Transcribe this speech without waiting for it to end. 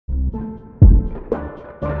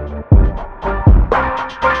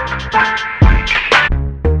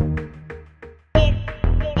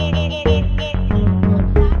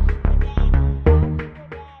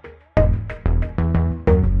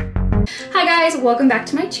guys, welcome back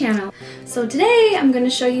to my channel. So today I'm going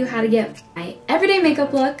to show you how to get my everyday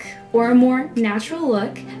makeup look or a more natural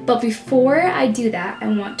look. But before I do that, I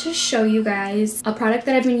want to show you guys a product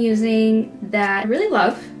that I've been using that I really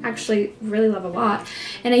love, actually really love a lot.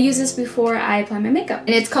 And I use this before I apply my makeup.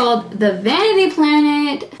 And it's called the Vanity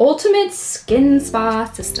Planet Ultimate Skin Spa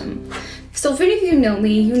System. So if any of you know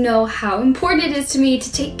me, you know how important it is to me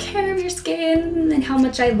to take care of your skin and how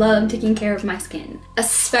much I love taking care of my skin.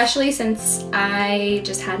 Especially since I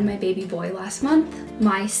just had my baby boy last month.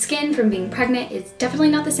 My skin from being pregnant is definitely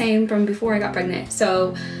not the same from before I got pregnant.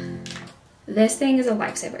 So this thing is a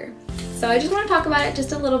lifesaver. So I just want to talk about it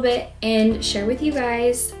just a little bit and share with you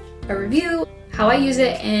guys a review, how I use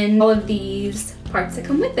it, and all of these parts that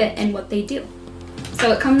come with it and what they do.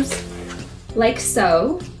 So it comes like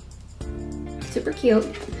so. Super cute.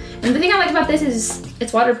 And the thing I like about this is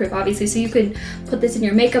it's waterproof, obviously, so you could put this in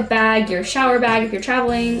your makeup bag, your shower bag if you're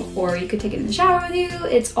traveling, or you could take it in the shower with you.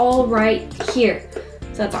 It's all right here.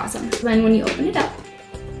 So that's awesome. So then when you open it up,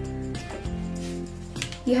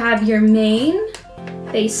 you have your main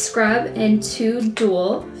face scrub and two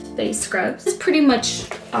dual face scrubs. This is pretty much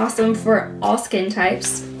awesome for all skin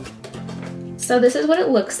types. So this is what it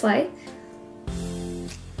looks like.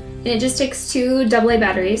 And it just takes two AA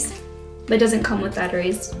batteries. But it doesn't come with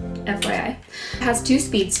batteries, FYI. It has 2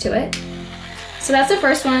 speeds to it. So that's the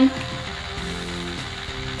first one.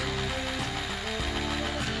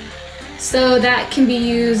 So that can be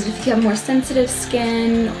used if you have more sensitive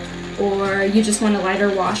skin or you just want a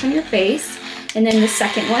lighter wash on your face. And then the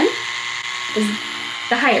second one is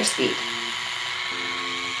the higher speed.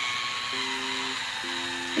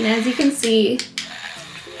 And as you can see,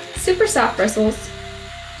 super soft bristles,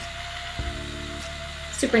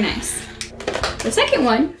 super nice. The second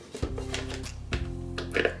one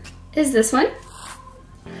is this one,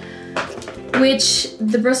 which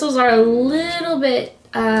the bristles are a little bit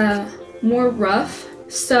more rough.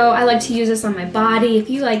 So I like to use this on my body. If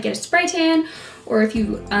you like get a spray tan, or if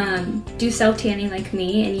you do self-tanning like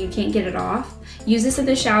me and you can't get it off, use this in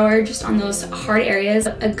the shower just on those hard areas.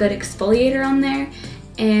 A good exfoliator on there,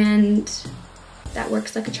 and that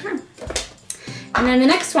works like a charm. And then the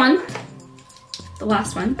next one, the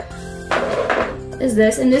last one, is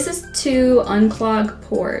this, and this is to unclog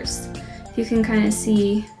pores. You can kind of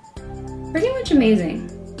see, pretty much amazing.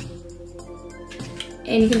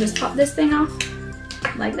 And you can just pop this thing off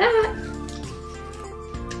like that.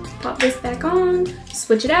 Pop this back on,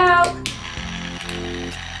 switch it out.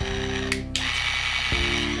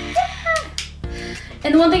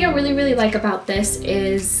 And the one thing I really like about this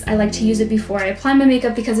is I like to use it before I apply my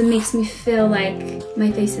makeup because it makes me feel like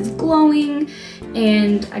my face is glowing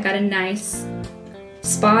and I got a nice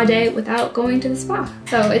spa day without going to the spa.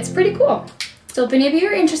 So it's pretty cool. So if any of you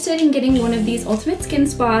are interested in getting one of these ultimate skin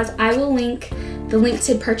spas, I will link the link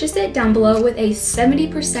to purchase it down below with a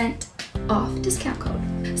 70% off discount code.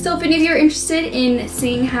 So if any of you are interested in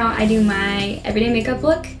seeing how I do my everyday makeup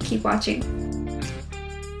look, keep watching.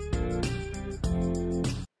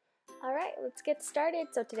 Alright, let's get started.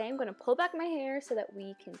 So today I'm going to pull back my hair so that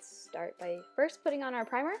we can start by first putting on our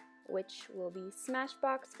primer, which will be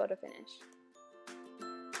Smashbox Photo Finish.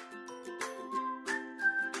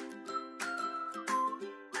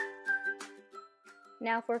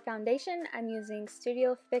 Now for foundation, I'm using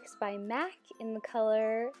Studio Fix by MAC in the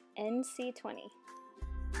color NC20.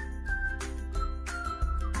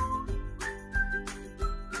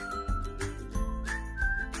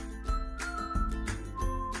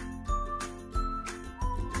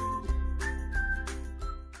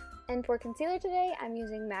 And for concealer today, I'm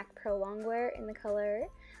using MAC Pro Longwear in the color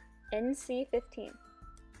NC15.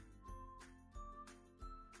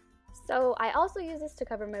 So I also use this to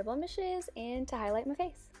cover my blemishes and to highlight my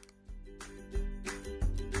face.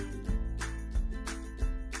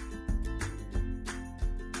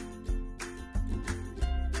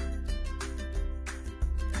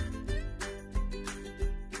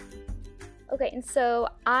 Okay, and so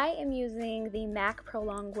I am using the MAC Pro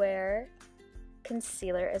Longwear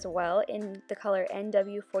concealer as well in the color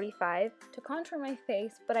NW45 to contour my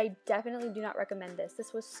face, but I definitely do not recommend this.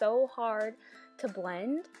 This was so hard to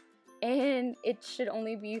blend, and it should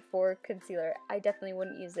only be for concealer. I definitely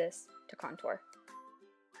wouldn't use this to contour.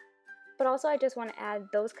 But also I just want to add,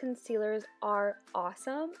 those concealers are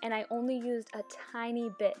awesome, and I only used a tiny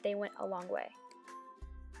bit. They went a long way.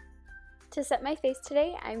 To set my face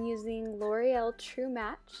today, I'm using L'Oreal True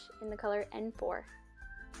Match in the color N4.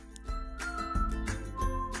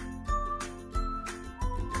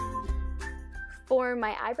 For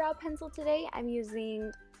my eyebrow pencil today, I'm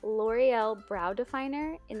using L'Oreal Brow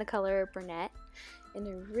Definer in the color Brunette. And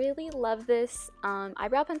I really love this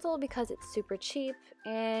eyebrow pencil because it's super cheap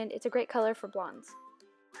and it's a great color for blondes.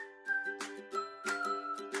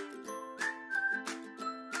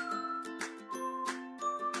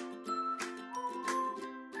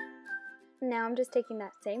 Now I'm just taking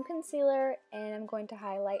that same concealer and I'm going to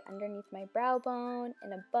highlight underneath my brow bone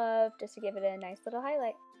and above just to give it a nice little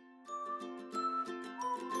highlight.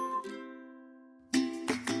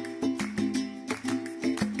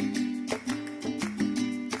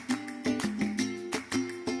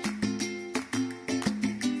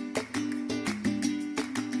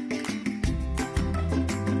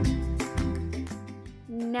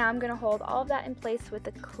 Now I'm going to hold all of that in place with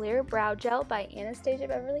the Clear Brow Gel by Anastasia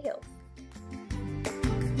Beverly Hills.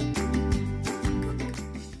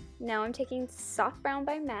 Now I'm taking Soft Brown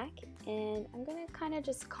by MAC and I'm going to kind of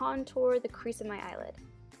just contour the crease of my eyelid.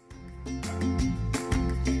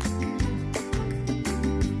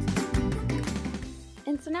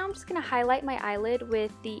 And so now I'm just going to highlight my eyelid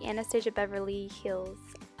with the Anastasia Beverly Hills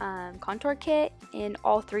contour kit in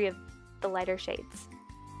all three of the lighter shades.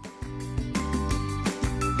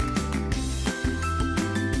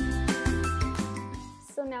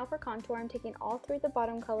 So now for contour, I'm taking all three of the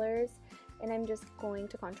bottom colors and I'm just going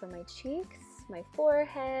to contour my cheeks, my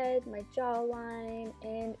forehead, my jawline,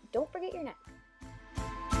 and don't forget your neck.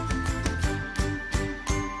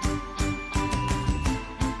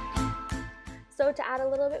 So to add a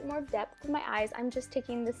little bit more depth to my eyes, I'm just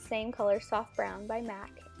taking the same color, Soft Brown by MAC,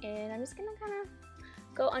 and I'm just going to kind of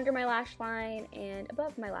go under my lash line and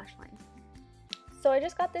above my lash line. So I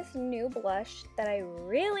just got this new blush that I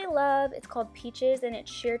really love. It's called Peaches and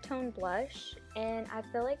it's sheer tone blush, and I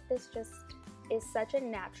feel like this just is such a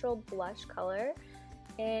natural blush color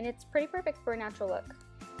and it's pretty perfect for a natural look.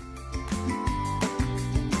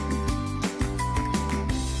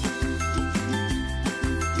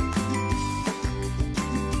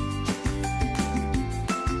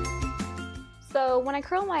 So when I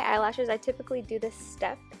curl my eyelashes, I typically do this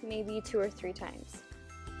step maybe 2 or 3 times.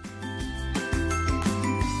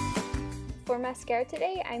 For mascara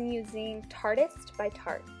today, I'm using Tartist by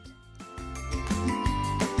Tarte.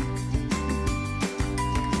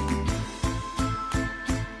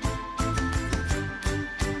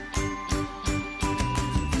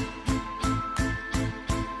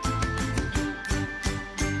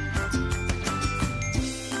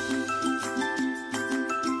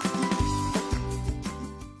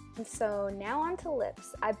 So now on to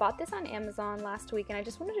lips. I bought this on Amazon last week and I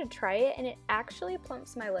just wanted to try it, and it actually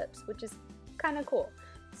plumps my lips, which is kind of cool.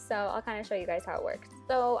 So I'll kind of show you guys how it works.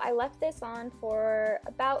 So I left this on for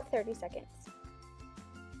about 30 seconds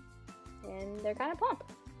and they're kind of plump.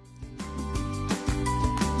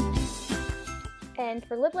 And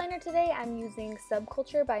for lip liner today, I'm using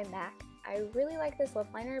Subculture by MAC. I really like this lip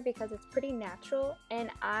liner because it's pretty natural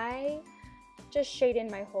and I just shade in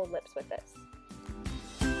my whole lips with this.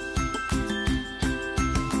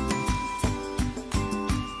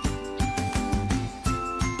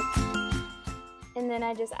 And then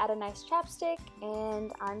I just add a nice chapstick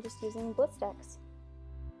and I'm just using Blistex.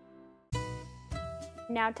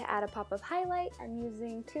 Now to add a pop of highlight, I'm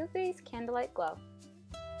using Too Faced Candlelight Glow.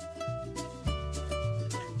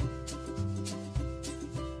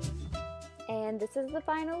 And this is the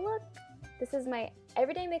final look. This is my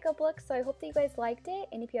everyday makeup look, so I hope that you guys liked it,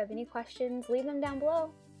 and if you have any questions, leave them down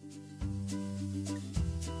below.